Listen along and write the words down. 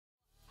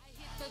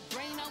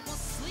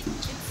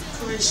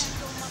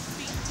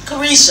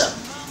Carisha,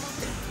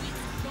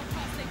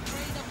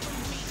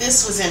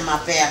 this was in my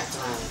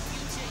bathroom.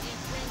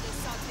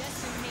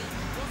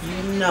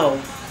 You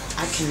know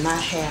I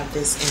cannot have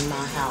this in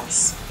my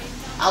house.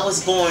 I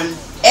was born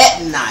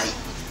at night,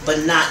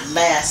 but not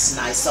last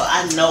night, so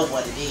I know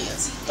what it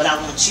is. But I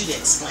want you to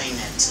explain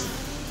that to me.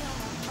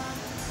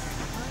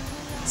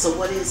 So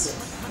what is it?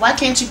 Why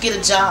can't you get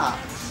a job?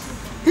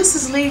 This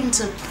is leading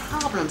to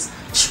problems,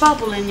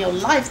 trouble in your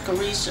life,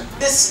 Carisha.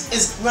 This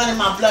is running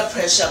my blood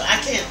pressure up. I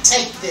can't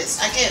take this.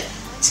 I can't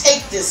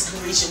take this,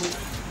 Carisha.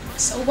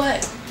 So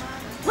what?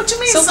 What you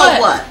mean, so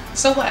what?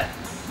 So what?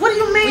 What do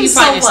you mean, Where you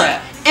so find what? this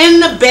at? In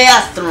the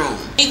bathroom.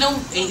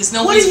 It's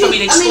no reason for me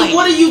to explain. I mean,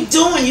 what are you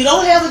doing? You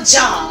don't have a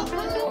job.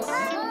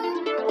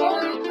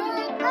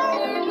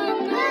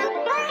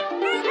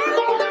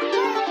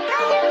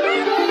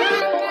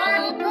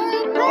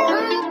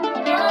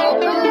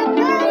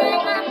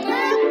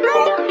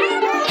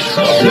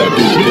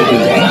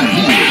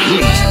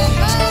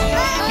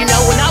 You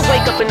know, when I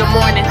wake up in the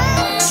morning,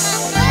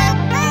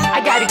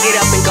 I gotta get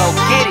up and go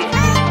get it.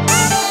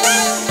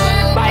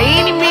 By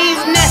any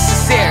means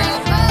necessary.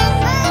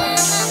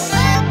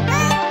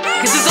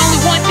 Cause there's only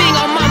one thing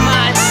on my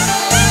mind.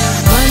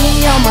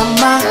 Money on my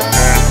mind.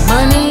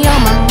 Money on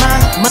my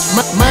mind.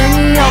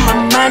 Money on my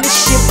mind. This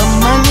shit, but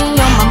money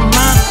on my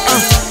mind.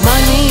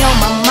 Money on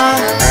my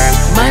mind.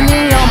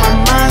 Money on my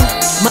mind.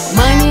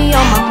 Money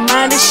on my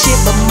mind. This shit,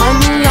 but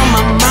money on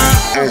my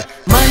mind.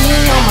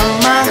 Money on my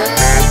mind.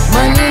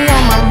 Money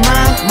on my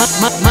mind.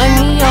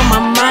 Money on my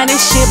mind.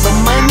 This shit, but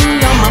money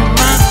on my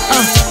mind.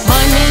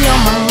 Money on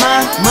my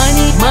mind.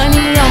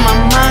 Money on my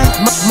mind.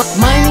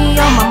 Money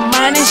on my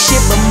mind. This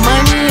shit, but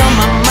money on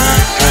my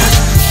mind.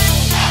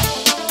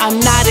 I'm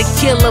not a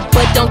killer,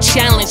 but don't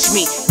challenge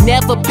me.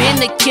 Never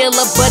been a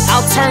killer, but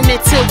I'll turn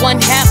into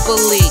one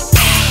happily.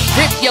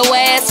 Rip your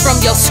ass from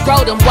your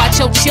scrotum, watch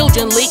your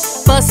children leak.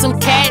 For some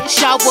cash,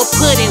 I will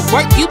put in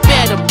work, you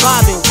better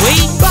bob and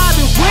weed.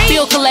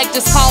 Bill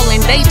collectors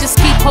calling, they just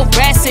keep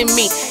harassing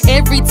me.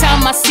 Every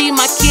time I see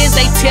my kids,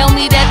 they tell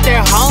me that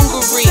they're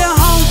hungry.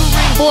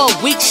 For a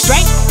week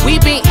straight, we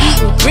been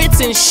eating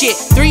grits and shit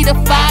 3 to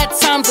 5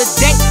 times a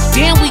day,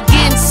 then we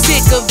getting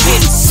sick of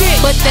it.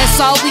 But that's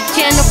all we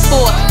can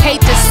afford.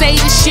 Hate to say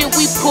the shit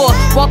we pour.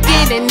 Walk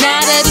in and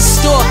out of the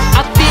store,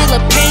 I feel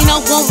a pain, I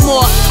want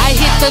more. I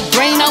hit the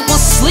grain, I won't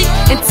sleep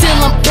until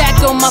I'm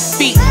back on my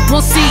feet.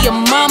 Won't see your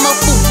mama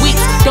for weeks.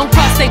 Don't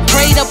cross, they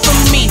prayed up for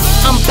me.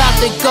 I'm about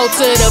to go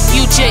to the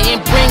future and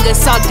bring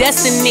us our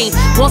destiny.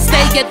 Won't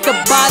stay at the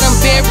bottom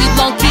very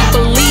long, keep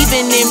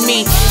believing in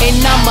me. And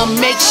I'ma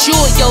make sure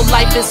your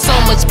life is so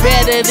much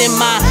better than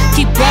mine.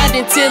 Keep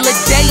grinding till the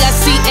day I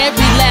see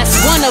every last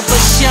one of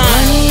us shine.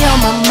 Money on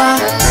my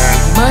mind.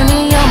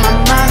 Money on my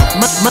mind.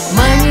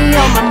 Money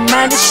on my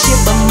mind. This shit,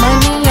 but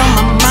money on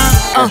my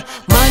mind.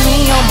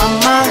 Money on my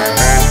mind.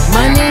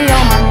 Money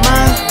on my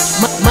mind.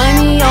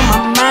 Money on my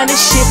mind.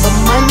 This shit, but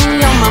money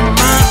on my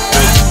mind.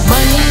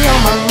 Money on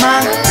my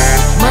mind.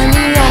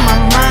 Money on my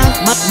mind.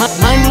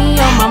 Money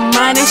on my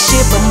mind. This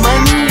shit, but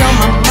money on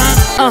my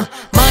mind.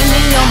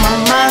 Money on my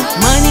mind.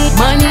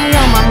 Money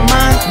on my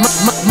mind.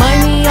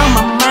 Money on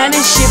my mind.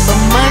 This shit, but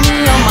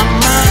money on my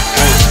mind.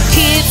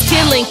 Kids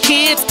killing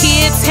kids,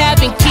 kids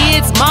having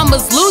kids,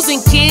 mamas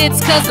losing kids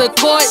cause the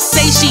court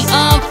say she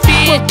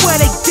unfit. Where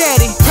they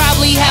daddy?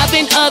 Probably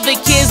having other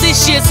kids, this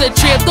shit's a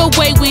trip. The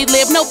way we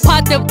live, no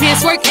pot to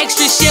piss, work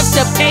extra shifts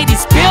to pay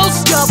these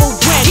bills. Double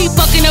rent. He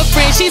fucking a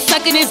friend, she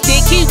sucking his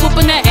dick, he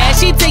whooping her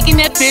ass, she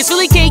taking that piss.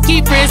 Really can't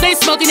keep friends, they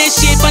smoking that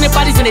shit, finding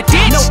bodies in the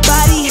ditch.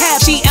 Nobody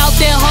happy. She out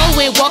there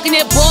hoeing, walking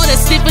that border,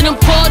 sniffing them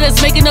quarters,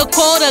 making a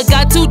quarter.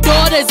 Got 2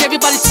 daughters,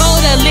 everybody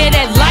told her, live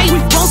that life. We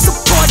won't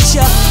support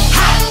ya.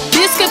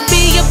 This could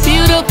be a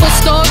beautiful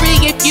story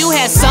if you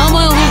had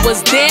someone who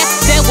was there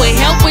that would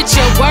help with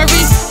your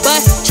worries.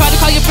 But try to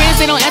call your friends,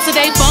 they don't answer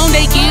their phone.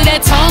 They give you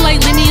that tone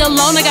like leave me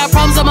alone. I got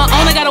problems of my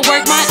own, I gotta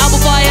work mine out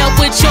before I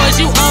help with yours.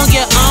 You own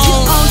your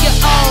own.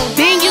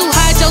 Then you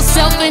hide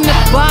yourself in the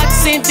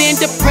box and then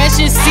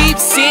depression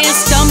seeps in,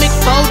 stomach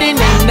folding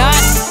and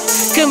not.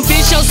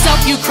 Convince yourself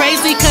you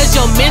crazy cause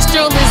your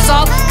menstrual is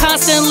off.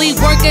 Constantly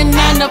working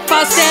 9 to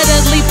 5,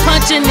 steadily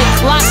punching the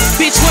clock.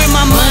 Bitch,